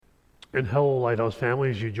And hello, Lighthouse family,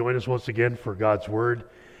 as you join us once again for God's Word.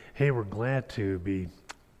 Hey, we're glad to be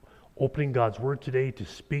opening God's Word today to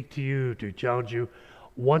speak to you, to challenge you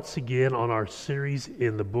once again on our series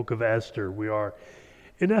in the book of Esther. We are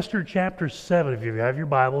in Esther chapter 7. If you have your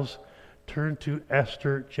Bibles, turn to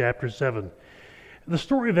Esther chapter 7. The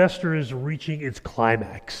story of Esther is reaching its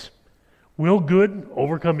climax. Will good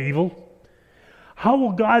overcome evil? How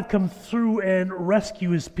will God come through and rescue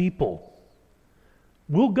his people?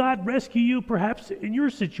 Will God rescue you perhaps in your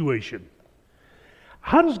situation?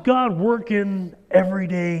 How does God work in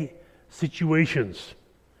everyday situations?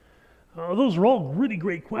 Those are all really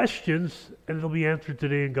great questions, and they'll be answered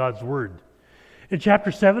today in God's Word. In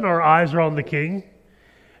chapter 7, our eyes are on the king.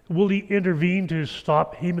 Will he intervene to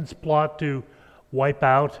stop Haman's plot to wipe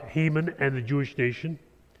out Haman and the Jewish nation?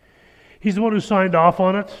 He's the one who signed off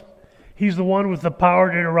on it. He's the one with the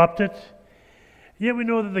power to interrupt it. Yet we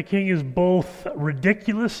know that the king is both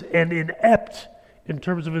ridiculous and inept in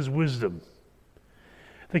terms of his wisdom.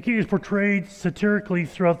 The king is portrayed satirically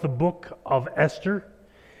throughout the book of Esther.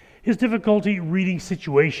 His difficulty reading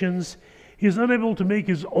situations, he is unable to make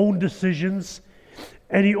his own decisions,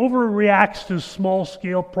 and he overreacts to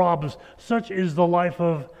small-scale problems. Such is the life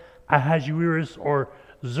of Ahasuerus, or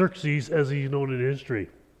Xerxes as he's known in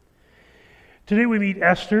history. Today we meet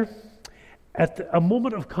Esther at a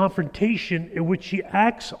moment of confrontation in which she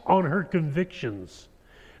acts on her convictions.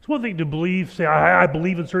 It's one thing to say, I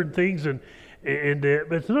believe in certain things, but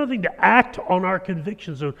it's another thing to act on our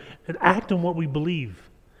convictions and act on what we believe.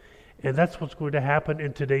 And that's what's going to happen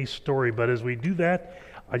in today's story. But as we do that,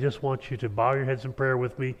 I just want you to bow your heads in prayer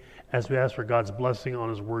with me as we ask for God's blessing on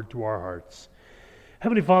his word to our hearts.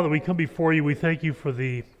 Heavenly Father, we come before you. We thank you for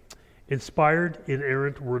the inspired,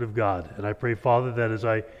 inerrant word of God. And I pray, Father, that as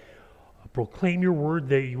I proclaim your word,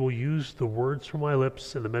 that you will use the words from my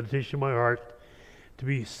lips and the meditation of my heart to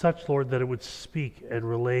be such, Lord, that it would speak and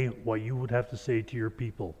relay what you would have to say to your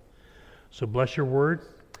people. So bless your word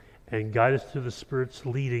and guide us to the Spirit's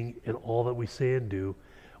leading in all that we say and do.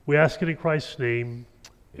 We ask it in Christ's name.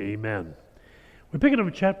 Amen. We pick it up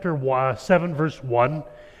in chapter 7, verse 1.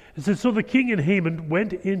 It says, So the king and Haman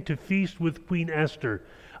went in to feast with Queen Esther.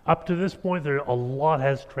 Up to this point, a lot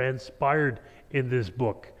has transpired in this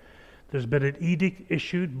book. There's been an edict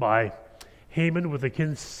issued by Haman with the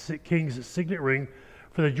king's signet ring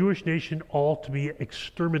for the Jewish nation all to be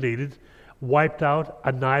exterminated, wiped out,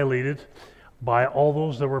 annihilated by all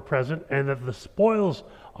those that were present, and that the spoils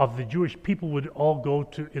of the Jewish people would all go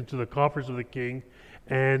into the coffers of the king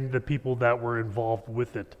and the people that were involved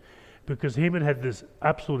with it. Because Haman had this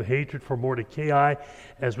absolute hatred for Mordecai,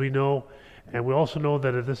 as we know. And we also know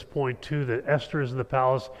that at this point, too, that Esther is in the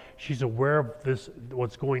palace. She's aware of this,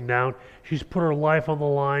 what's going down. She's put her life on the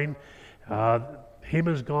line.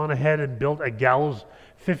 Haman's gone ahead and built a gallows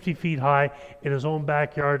 50 feet high in his own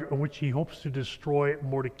backyard in which he hopes to destroy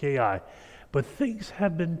Mordecai. But things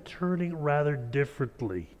have been turning rather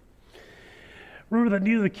differently. Remember that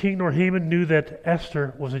neither the king nor Haman knew that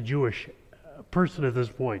Esther was a Jewish person at this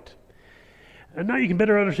point. And now you can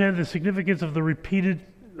better understand the significance of the repeated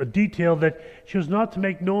detail that she was not to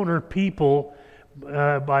make known her people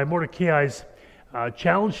by Mordecai's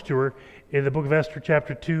challenge to her in the book of Esther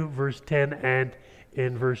chapter 2 verse 10 and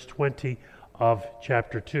in verse 20 of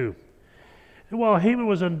chapter 2. And while Haman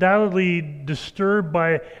was undoubtedly disturbed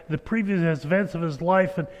by the previous events of his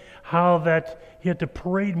life and how that he had to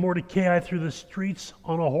parade Mordecai through the streets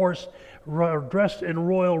on a horse dressed in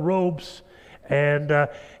royal robes, and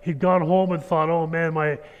he'd gone home and thought, oh man,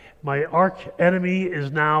 my arch enemy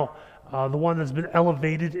is now the one that's been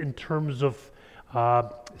elevated in terms of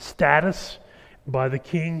status by the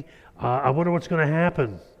king. I wonder what's going to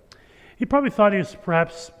happen. He probably thought he was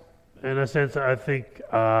perhaps, in a sense, I think,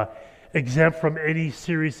 exempt from any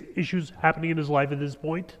serious issues happening in his life at this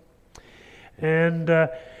point. And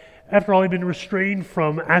after all, he'd been restrained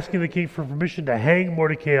from asking the king for permission to hang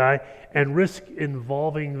Mordecai and risk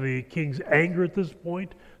involving the king's anger at this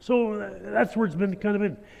point. So that's where it's been kind of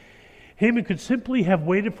been. Haman could simply have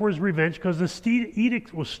waited for his revenge because the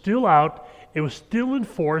edict was still out, it was still in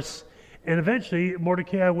force, and eventually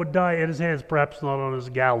Mordecai would die at his hands, perhaps not on his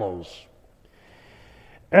gallows.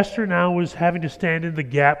 Esther now was having to stand in the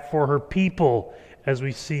gap for her people, as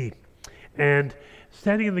we see. And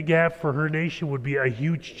standing in the gap for her nation would be a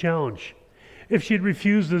huge challenge. If she had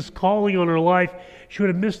refused this calling on her life, she would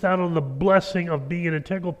have missed out on the blessing of being an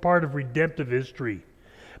integral part of redemptive history.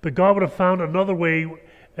 But God would have found another way,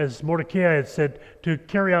 as Mordecai had said, to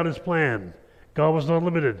carry out his plan. God was not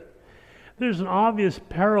limited. There's an obvious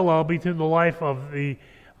parallel between the life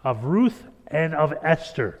of Ruth and of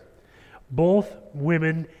Esther. Both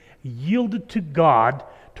women yielded to God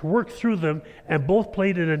to work through them, and both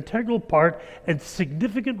played an integral part and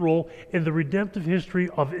significant role in the redemptive history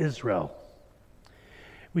of Israel.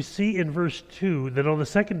 We see in verse 2 that on the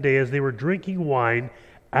second day, as they were drinking wine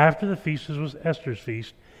after the feast, this was Esther's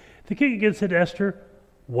feast, the king again said to Esther,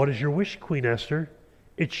 "What is your wish, Queen Esther?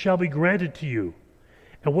 It shall be granted to you.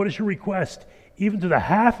 And what is your request? Even to the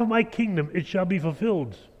half of my kingdom it shall be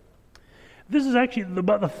fulfilled." This is actually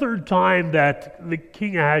about the third time that the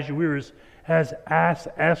king Ahasuerus has asked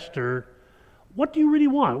Esther, "What do you really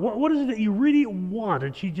want? What is it that you really want?"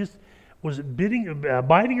 And she just was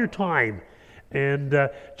biding her time. And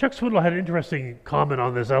Chuck Swindoll had an interesting comment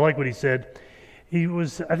on this. I like what he said. He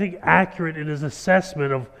was, I think, accurate in his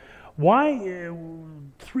assessment of why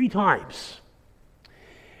 3 times.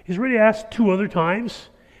 He's already asked 2 other times.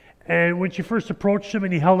 And when she first approached him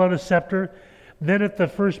and he held out a scepter, then at the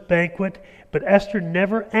first banquet, but Esther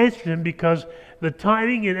never answered him because the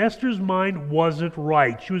timing in Esther's mind wasn't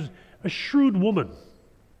right. She was a shrewd woman.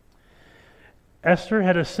 Esther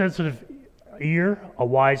had a sensitive ear, a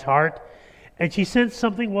wise heart, and she sensed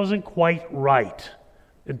something wasn't quite right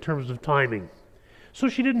in terms of timing. So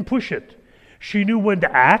she didn't push it. She knew when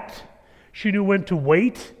to act, she knew when to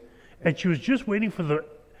wait, and she was just waiting for the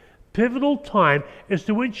pivotal time as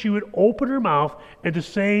to when she would open her mouth and to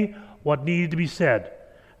say what needed to be said.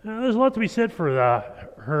 Now, there's a lot to be said for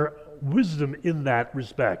her wisdom in that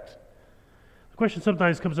respect. The question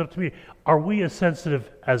sometimes comes up to me, are we as sensitive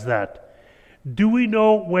as that? Do we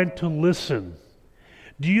know when to listen?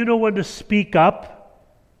 Do you know when to speak up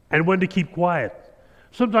and when to keep quiet?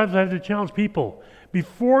 Sometimes I have to challenge people.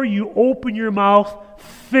 Before you open your mouth,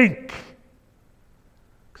 think.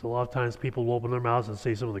 Because a lot of times people will open their mouths and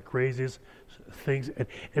say some of the craziest things.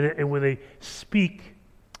 And when they speak,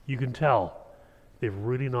 you can tell they've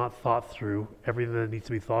really not thought through everything that needs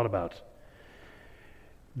to be thought about.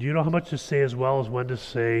 Do you know how much to say as well as when to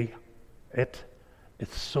say it?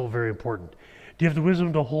 It's so very important. Do you have the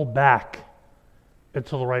wisdom to hold back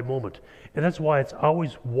until the right moment? And that's why it's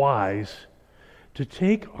always wise to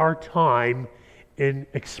take our time in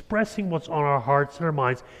expressing what's on our hearts and our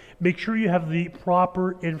minds. Make sure you have the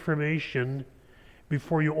proper information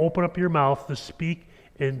before you open up your mouth to speak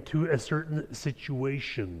into a certain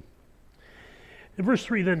situation. In verse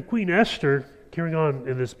 3, then Queen Esther, carrying on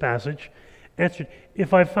in this passage, answered,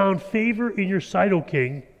 "If I found favor in your sight, O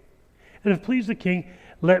king, and if pleased the king,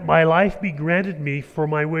 let my life be granted me for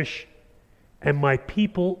my wish, and my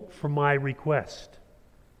people for my request."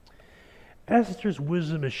 Esther's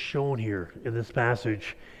wisdom is shown here in this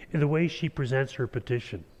passage in the way she presents her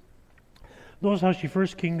petition. Notice how she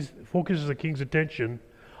first focuses the king's attention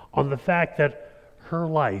on the fact that her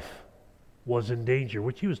life was in danger,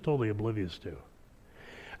 which he was totally oblivious to.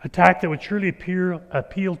 Attack that would surely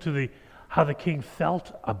appeal to how the king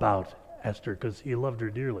felt about Esther, because he loved her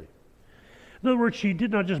dearly. In other words, she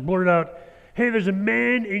did not just blurt out, "Hey, there's a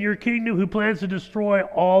man in your kingdom who plans to destroy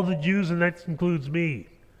all the Jews, and that includes me.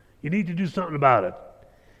 You need to do something about it."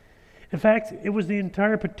 In fact, it was the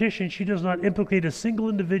entire petition. She does not implicate a single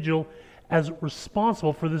individual as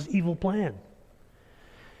responsible for this evil plan.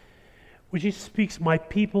 When she speaks, "my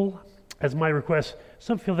people," as my request,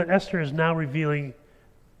 some feel that Esther is now revealing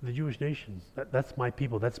the Jewish nation. That's my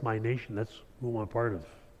people, that's my nation, that's who I'm a part of.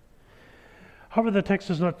 However, the text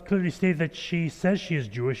does not clearly state that she says she is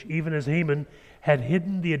Jewish, even as Haman had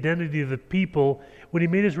hidden the identity of the people when he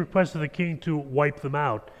made his request to the king to wipe them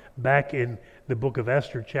out, back in the book of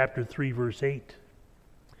Esther, chapter 3, verse 8.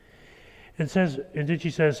 And then she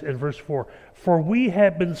says in verse 4, "For we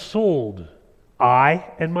have been sold,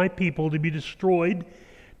 I and my people, to be destroyed,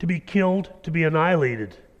 to be killed, to be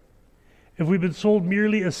annihilated. If we've been sold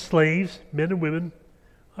merely as slaves, men and women,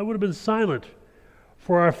 I would have been silent,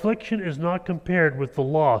 for our affliction is not compared with the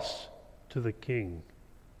loss to the king."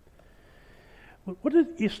 What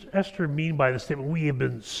did Esther mean by the statement, "we have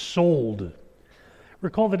been sold"?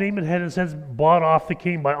 Recall that Haman had, in a sense, bought off the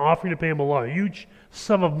king by offering to pay him a huge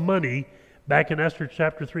sum of money back in Esther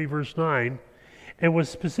chapter 3, verse 9, and was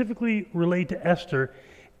specifically relayed to Esther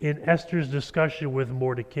in Esther's discussion with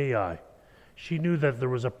Mordecai. She knew that there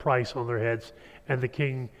was a price on their heads, and the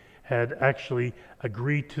king had actually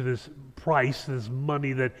agreed to this price, this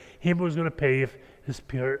money that Haman was going to pay if his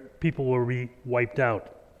people were wiped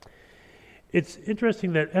out. It's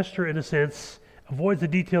interesting that Esther, in a sense, avoids the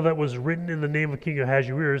detail that was written in the name of King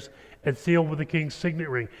Ahasuerus and sealed with the king's signet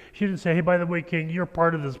ring. She didn't say, "Hey, by the way, king, you're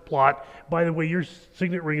part of this plot. By the way, your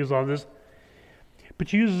signet ring is on this." But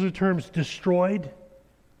she uses the terms destroyed,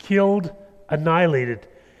 killed, annihilated.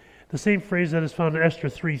 The same phrase that is found in Esther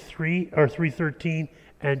 3:13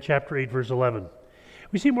 and chapter 8, verse 11.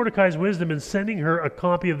 We see Mordecai's wisdom in sending her a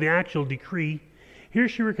copy of the actual decree. Here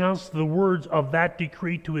she recounts the words of that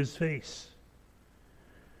decree to his face.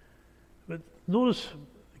 But notice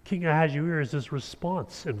King Ahasuerus'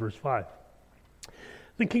 response in verse 5.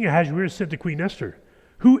 Then King Ahasuerus said to Queen Esther,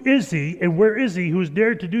 "Who is he and where is he who has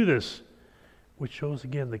dared to do this?" Which shows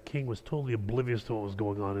again the king was totally oblivious to what was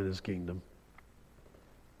going on in his kingdom.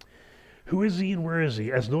 Who is he and where is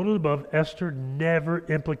he? As noted above, Esther never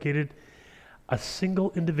implicated a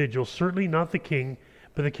single individual, certainly not the king,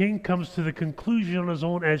 but the king comes to the conclusion on his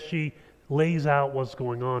own as she lays out what's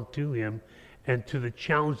going on to him and to the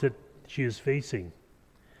challenge that she is facing.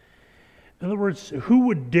 In other words, who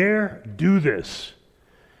would dare do this?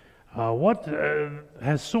 What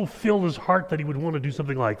has so filled his heart that he would want to do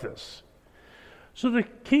something like this? So the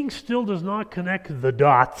king still does not connect the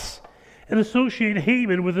dots and associate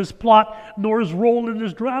Haman with his plot nor his role in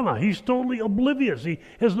this drama. He's totally oblivious. He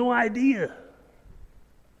has no idea.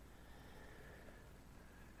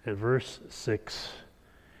 In verse 6,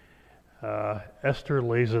 Esther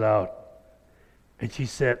lays it out. And she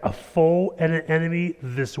said, "A foe and an enemy,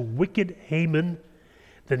 this wicked Haman."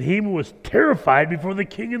 Then Haman was terrified before the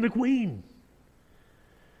king and the queen.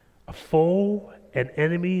 A foe and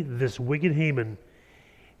enemy, this wicked Haman.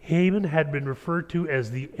 Haman had been referred to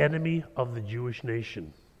as the enemy of the Jewish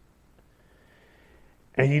nation.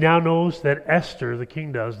 And he now knows that Esther, the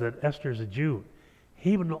king does, that Esther is a Jew.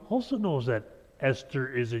 Haman also knows that Esther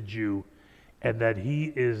is a Jew and that he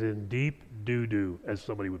is in deep doo-doo, as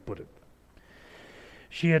somebody would put it.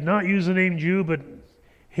 She had not used the name Jew, but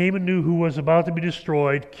Haman knew who was about to be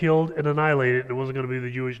destroyed, killed, and annihilated, and it wasn't going to be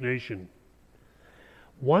the Jewish nation.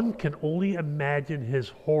 One can only imagine his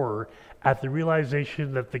horror at the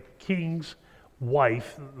realization that the king's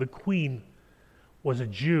wife, the queen, was a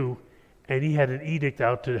Jew, and he had an edict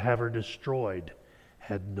out to have her destroyed.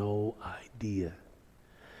 Had no idea.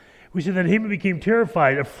 We see that Haman became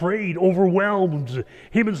terrified, afraid, overwhelmed.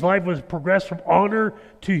 Haman's life was progressed from honor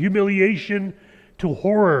to humiliation to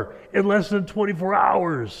horror in less than 24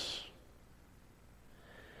 hours.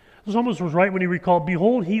 The psalmist was right when he recalled,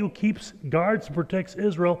 "Behold, he who keeps guards and protects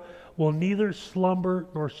Israel will neither slumber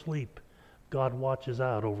nor sleep." God watches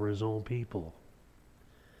out over his own people.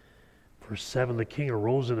 Verse 7, the king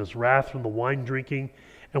arose in his wrath from the wine drinking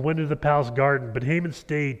and went into the palace garden. But Haman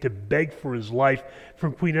stayed to beg for his life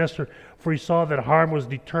from Queen Esther, for he saw that harm was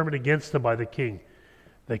determined against him by the king.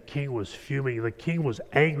 The king was fuming. The king was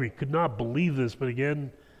angry, could not believe this. But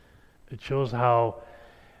again, it shows how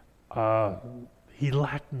he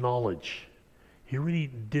lacked knowledge. He really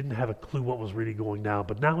didn't have a clue what was really going down,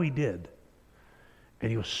 but now he did.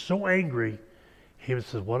 And he was so angry, Haman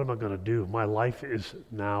says, "What am I going to do? My life is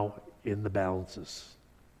now in the balances."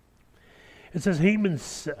 It says Haman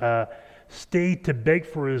stayed to beg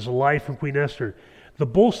for his life from Queen Esther. The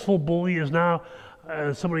boastful bully is now,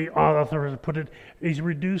 somebody author put it, he's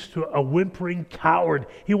reduced to a whimpering coward.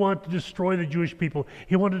 He wanted to destroy the Jewish people.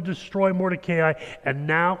 He wanted to destroy Mordecai, and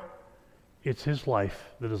now it's his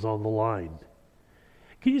life that is on the line.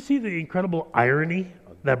 Can you see the incredible irony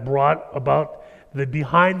that brought about the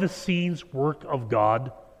behind-the-scenes work of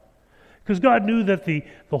God? Because God knew that the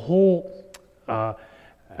whole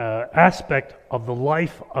aspect of the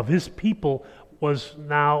life of his people was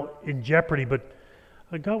now in jeopardy, but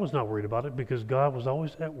God was not worried about it because God was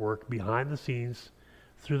always at work behind the scenes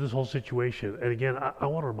through this whole situation. And again, I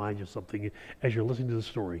want to remind you something as you're listening to the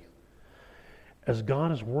story. As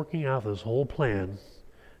God is working out this whole plan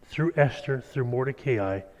through Esther, through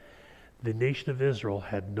Mordecai, the nation of Israel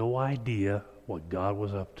had no idea what God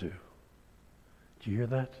was up to. Do you hear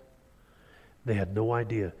that? They had no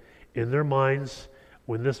idea. In their minds,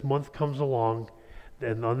 when this month comes along,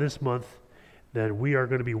 and on this month, that we are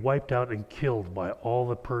going to be wiped out and killed by all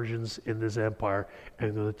the Persians in this empire,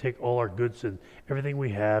 and going to take all our goods and everything we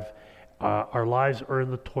have. Our lives are in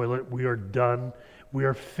the toilet. We are done. We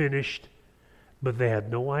are finished. But they had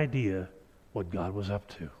no idea what God was up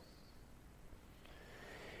to.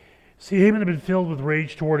 See, Haman had been filled with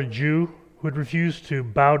rage toward a Jew who had refused to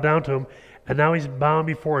bow down to him, and now he's bound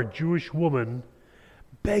before a Jewish woman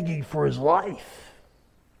begging for his life.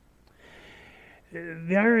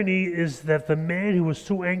 The irony is that the man who was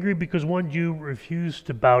so angry because one Jew refused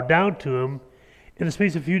to bow down to him, in the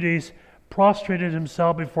space of a few days, prostrated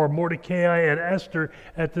himself before Mordecai and Esther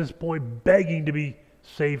at this point, begging to be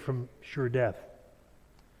saved from sure death.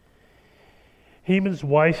 Haman's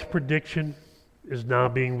wife's prediction is now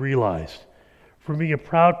being realized. From being a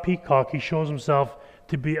proud peacock, he shows himself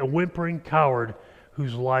to be a whimpering coward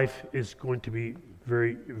whose life is going to be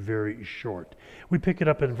very, very short. We pick it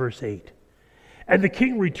up in verse 8. And the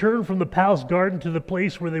king returned from the palace garden to the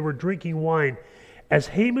place where they were drinking wine, as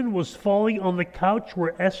Haman was falling on the couch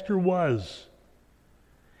where Esther was.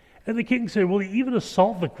 And the king said, will he even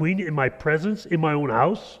assault the queen in my presence, in my own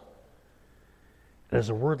house? And as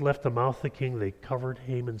the word left the mouth of the king, they covered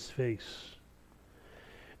Haman's face.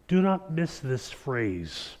 Do not miss this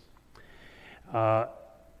phrase,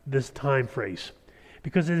 this time phrase,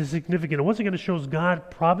 because it is significant. And once again, it shows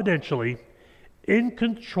God providentially in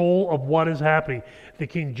control of what is happening. The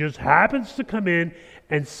king just happens to come in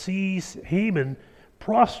and sees Haman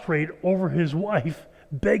prostrate over his wife,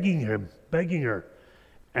 begging her.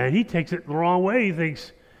 And he takes it the wrong way. He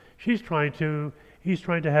thinks he's trying to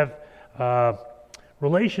have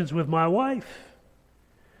relations with my wife.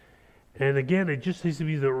 And again, it just needs to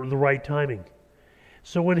be the right timing.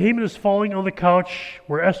 So when Haman is falling on the couch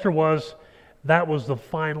where Esther was, that was the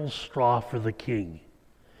final straw for the king.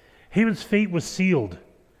 Haman's fate was sealed.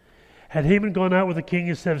 Had Haman gone out with the king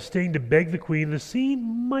instead of staying to beg the queen, the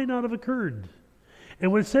scene might not have occurred.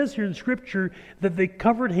 And when it says here in Scripture that they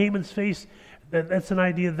covered Haman's face, that's an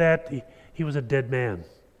idea that he was a dead man.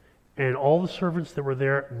 And all the servants that were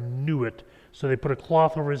there knew it. So they put a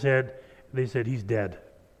cloth over his head, and they said, he's dead.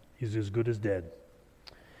 He's as good as dead.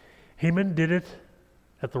 Haman did it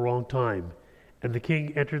at the wrong time, and the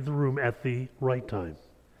king entered the room at the right time.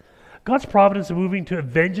 God's providence in moving to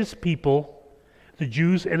avenge his people, the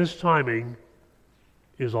Jews, and his timing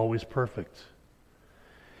is always perfect.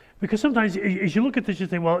 Because sometimes as you look at this, you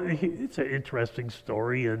think, well, it's an interesting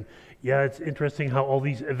story, and yeah, it's interesting how all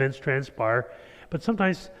these events transpire. But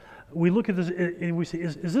sometimes we look at this and we say,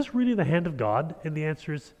 is this really the hand of God? And the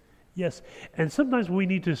answer is yes. And sometimes we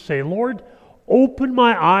need to say, Lord, open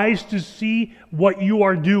my eyes to see what you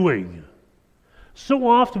are doing. So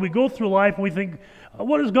often we go through life and we think,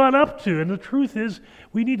 what is God up to? And the truth is,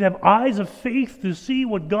 we need to have eyes of faith to see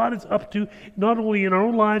what God is up to, not only in our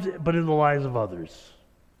own lives, but in the lives of others.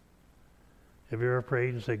 Have you ever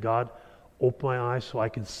prayed and said, God, open my eyes so I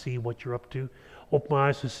can see what you're up to? Open my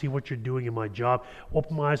eyes to see what you're doing in my job.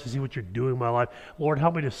 Open my eyes to see what you're doing in my life. Lord,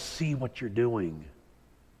 help me to see what you're doing.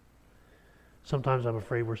 Sometimes I'm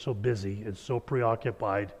afraid we're so busy and so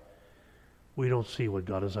preoccupied, we don't see what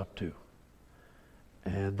God is up to.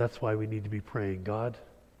 And that's why we need to be praying, God,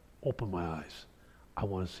 open my eyes. I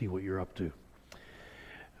want to see what you're up to.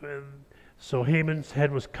 And so Haman's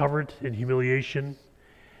head was covered in humiliation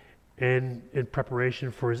and in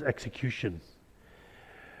preparation for his execution.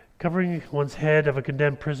 Covering one's head of a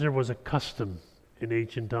condemned prisoner was a custom in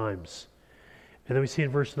ancient times. And then we see in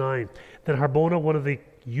verse 9, then Harbona, one of the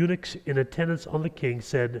eunuchs in attendance on the king,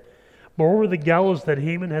 said, moreover, the gallows that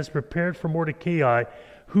Haman has prepared for Mordecai,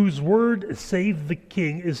 whose word saved the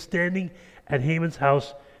king, is standing at Haman's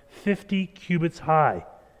house 50 cubits high.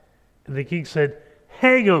 And the king said,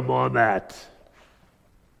 hang him on that.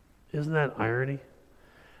 Isn't that irony?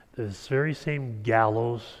 This very same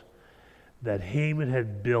gallows that Haman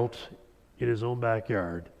had built in his own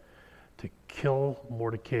backyard to kill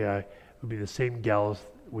Mordecai would be the same gallows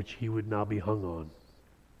which he would now be hung on.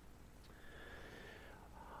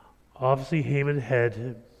 Obviously, Haman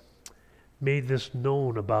had made this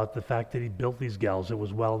known about the fact that he built these gallows. It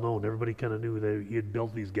was well known. Everybody kind of knew that he had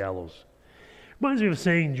built these gallows. Reminds me of a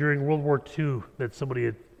saying during World War II that somebody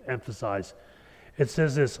had emphasized. It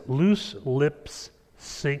says this, loose lips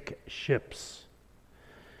sink ships.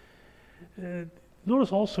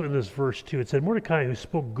 Notice also in this verse too, it said Mordecai who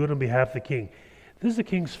spoke good on behalf of the king. This is the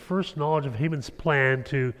king's first knowledge of Haman's plan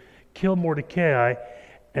to kill Mordecai,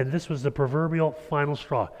 and this was the proverbial final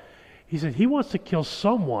straw. He said he wants to kill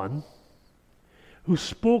someone who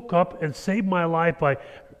spoke up and saved my life by,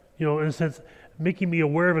 in a sense, making me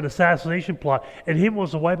aware of an assassination plot, and he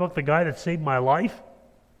wants to wipe out the guy that saved my life?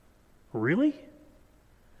 Really?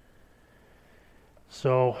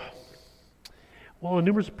 So, well, on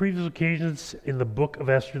numerous previous occasions in the book of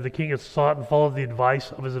Esther, the king has sought and followed the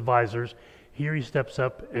advice of his advisors. Here he steps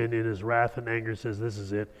up and in his wrath and anger says, this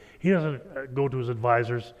is it. He doesn't go to his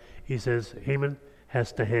advisors. He says, Haman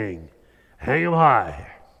has to hang. Hang him high.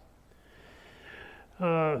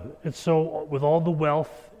 And so with all the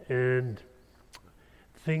wealth and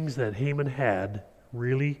things that Haman had,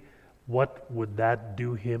 really, what would that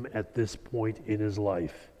do him at this point in his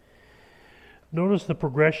life? Notice the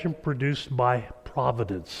progression produced by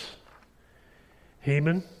providence.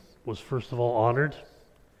 Haman was first of all honored,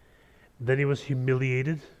 then he was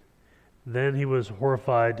humiliated, then he was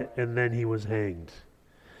horrified, and then he was hanged.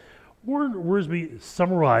 Warren Wiersbe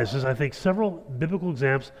summarizes, I think, several biblical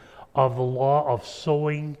examples of the law of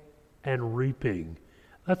sowing and reaping.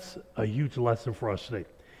 That's a huge lesson for us today.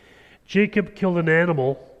 Jacob killed an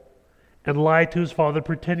animal and lied to his father,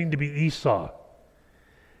 pretending to be Esau.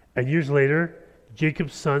 And years later,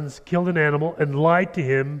 Jacob's sons killed an animal and lied to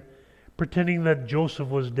him, pretending that Joseph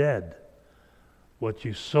was dead. What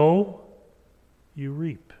you sow, you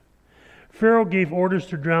reap. Pharaoh gave orders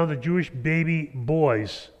to drown the Jewish baby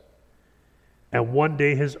boys, and one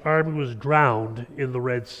day his army was drowned in the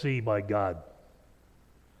Red Sea by God.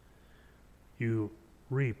 You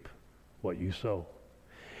reap what you sow.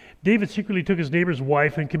 David secretly took his neighbor's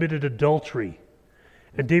wife and committed adultery.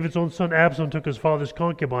 And David's own son Absalom took his father's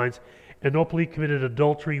concubines and openly committed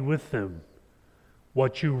adultery with them.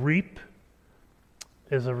 What you reap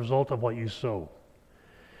is a result of what you sow.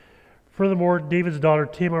 Furthermore, David's daughter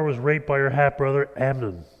Tamar was raped by her half-brother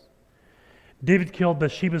Amnon. David killed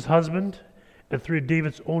Bathsheba's husband, and 3 of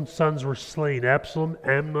David's own sons were slain: Absalom,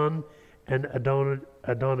 Amnon, and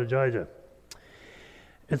Adonijah.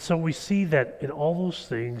 And so we see that in all those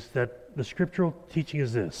things that the scriptural teaching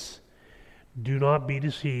is this: do not be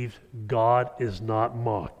deceived, God is not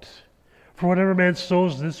mocked. For whatever man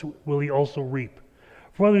sows, this will he also reap.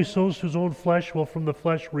 For whether he sows to his own flesh will from the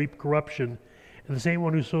flesh reap corruption, and the same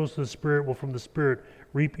one who sows to the Spirit will from the Spirit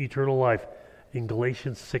reap eternal life. In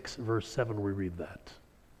Galatians 6, verse 7, we read that.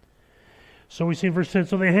 So we see in verse 10,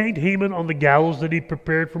 so they hanged Haman on the gallows that he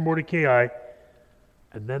prepared for Mordecai,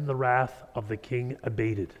 and then the wrath of the king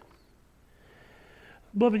abated.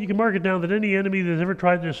 Beloved, you can mark it down that any enemy that has ever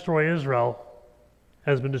tried to destroy Israel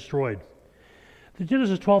has been destroyed. The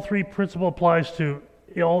Genesis 12:3 principle applies to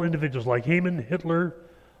all individuals like Haman, Hitler,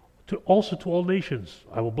 also to all nations.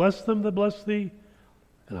 I will bless them that bless thee,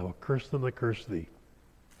 and I will curse them that curse thee.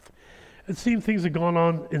 It seems things have gone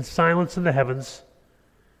on in silence in the heavens,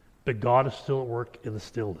 but God is still at work in the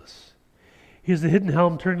stillness. He is the hidden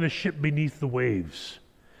helm turning the ship beneath the waves.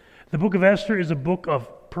 The book of Esther is a book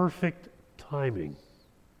of perfect timing.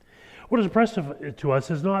 What is impressive to us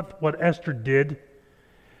is not what Esther did,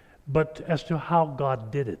 but as to how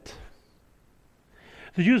God did it.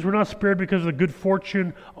 The Jews were not spared because of the good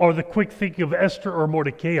fortune or the quick thinking of Esther or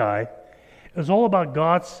Mordecai. It was all about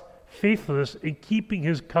God's faithfulness in keeping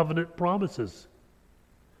his covenant promises.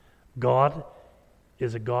 God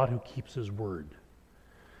is a God who keeps his word.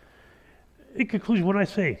 In conclusion, what I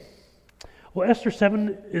say, well, Esther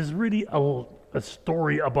 7 is really a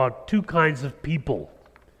story about 2 kinds of people,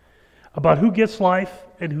 about who gets life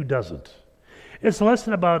and who doesn't. It's a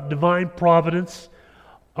lesson about divine providence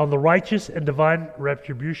on the righteous and divine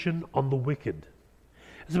retribution on the wicked.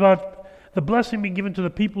 It's about the blessing being given to the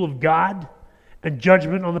people of God and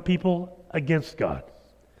judgment on the people against God.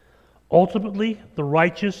 Ultimately, the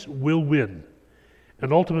righteous will win,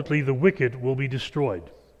 and ultimately the wicked will be destroyed.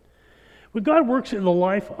 When God works in the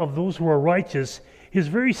life of those who are righteous, he is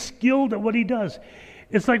very skilled at what he does.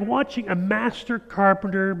 It's like watching a master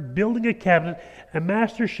carpenter building a cabinet, a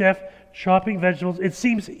master chef chopping vegetables. It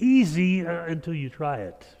seems easy until you try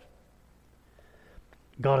it.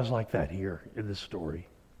 God is like that here in this story.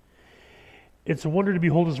 It's a wonder to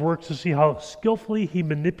behold his works, to see how skillfully he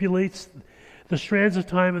manipulates the strands of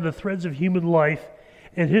time and the threads of human life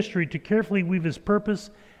and history to carefully weave his purpose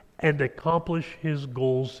and accomplish his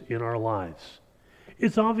goals in our lives.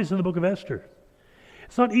 It's obvious in the book of Esther.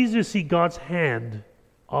 It's not easy to see God's hand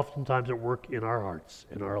oftentimes at work in our hearts,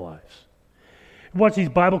 in our lives. We watch these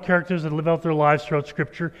Bible characters that live out their lives throughout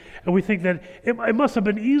Scripture, and we think that it must have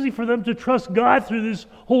been easy for them to trust God through this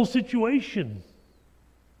whole situation.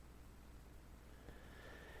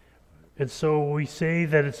 And so we say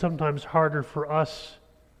that it's sometimes harder for us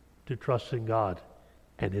to trust in God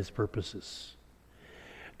and his purposes.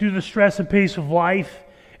 Due to the stress and pace of life,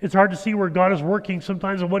 it's hard to see where God is working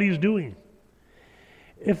sometimes and what he's doing.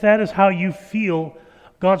 If that is how you feel,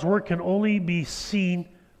 God's work can only be seen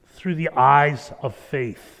through the eyes of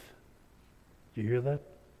faith. Do you hear that?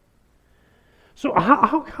 So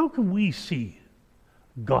how can we see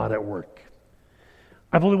God at work?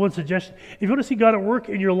 I've only one suggestion. If you want to see God at work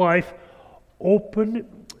in your life,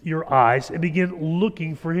 open your eyes and begin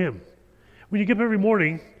looking for him. When you get up every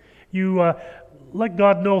morning, you let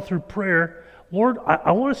God know through prayer, Lord,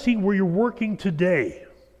 I want to see where you're working today.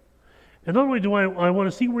 And not only do I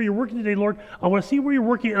want to see where you're working today, Lord, I want to see where you're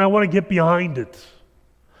working and I want to get behind it.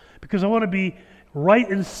 Because I want to be right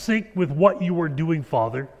in sync with what you are doing,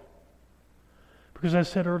 Father. Because as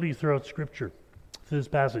I said earlier throughout Scripture, through this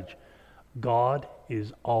passage, God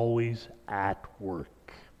is always at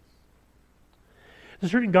work.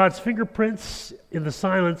 Discerning God's fingerprints in the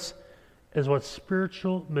silence is what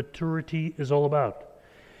spiritual maturity is all about.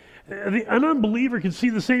 An unbeliever can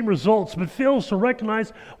see the same results, but fails to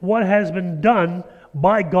recognize what has been done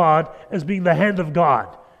by God as being the hand of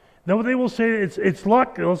God. Now they will say it's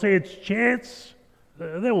luck, they'll say it's chance.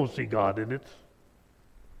 They won't see God in it.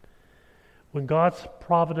 When God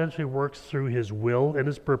providentially works through his will and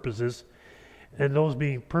his purposes, and those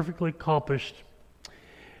being perfectly accomplished,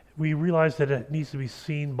 we realize that it needs to be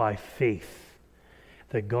seen by faith,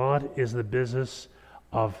 that God is in the business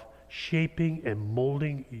of shaping and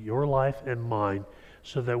molding your life and mine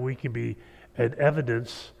so that we can be an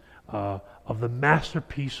evidence of the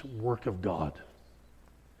masterpiece work of God.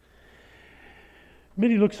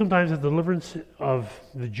 Many look sometimes at the deliverance of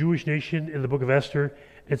the Jewish nation in the book of Esther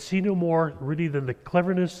and see no more really than the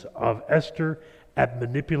cleverness of Esther at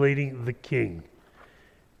manipulating the king.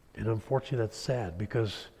 And unfortunately that's sad,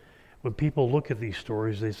 because when people look at these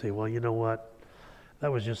stories they say, well, you know what?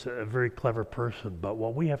 That was just a very clever person. But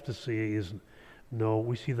what we have to see is, no,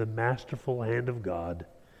 we see the masterful hand of God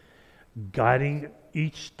guiding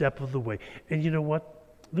each step of the way. And you know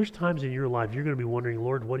what? There's times in your life you're going to be wondering,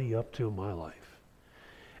 Lord, what are you up to in my life?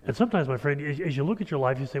 And sometimes, my friend, as you look at your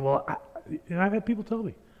life, you say, well, I've had people tell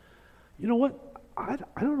me, you know what? I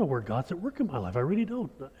don't know where God's at work in my life. I really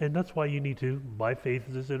don't. And that's why you need to, by faith,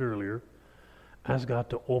 as I said earlier, ask God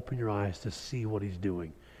to open your eyes to see what He's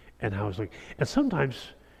doing and how He's looking. And sometimes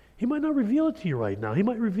He might not reveal it to you right now. He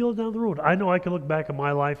might reveal it down the road. I know I can look back at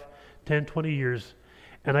my life 10, 20 years,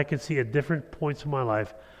 and I can see at different points in my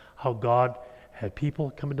life how God had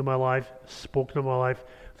people come into my life, spoken to my life,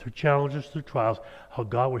 through challenges, through trials, how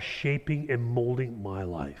God was shaping and molding my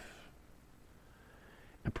life.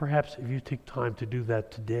 And perhaps if you take time to do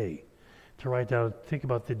that today, to write down, think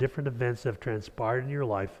about the different events that have transpired in your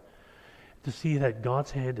life, to see that God's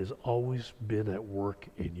hand has always been at work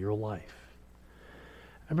in your life.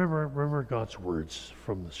 I remember God's words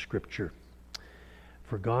from the Scripture.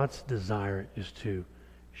 For God's desire is to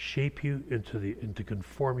shape you to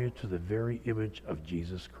conform you to the very image of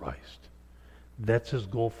Jesus Christ. That's His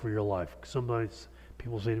goal for your life. Sometimes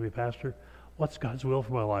people say to me, Pastor, what's God's will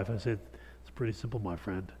for my life? I said, it's pretty simple, my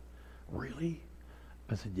friend. Really?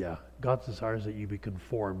 I said, yeah. God's desire is that you be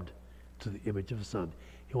conformed to the image of His Son.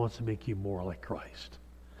 He wants to make you more like Christ.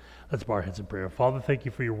 Let's bow our heads in prayer. Father, thank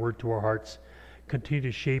you for your word to our hearts. Continue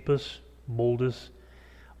to shape us, mold us.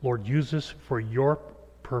 Lord, use us for your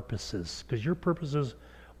purposes, because your purposes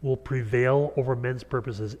will prevail over men's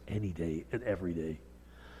purposes any day and every day.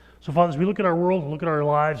 So, Father, as we look at our world, look at our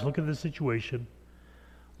lives, look at this situation,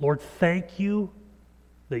 Lord, thank you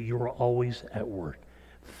that you are always at work.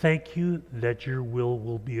 Thank you that your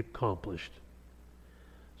will be accomplished.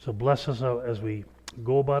 So bless us as we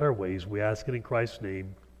go about our ways. We ask it in Christ's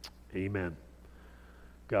name. Amen.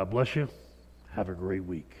 God bless you. Have a great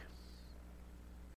week.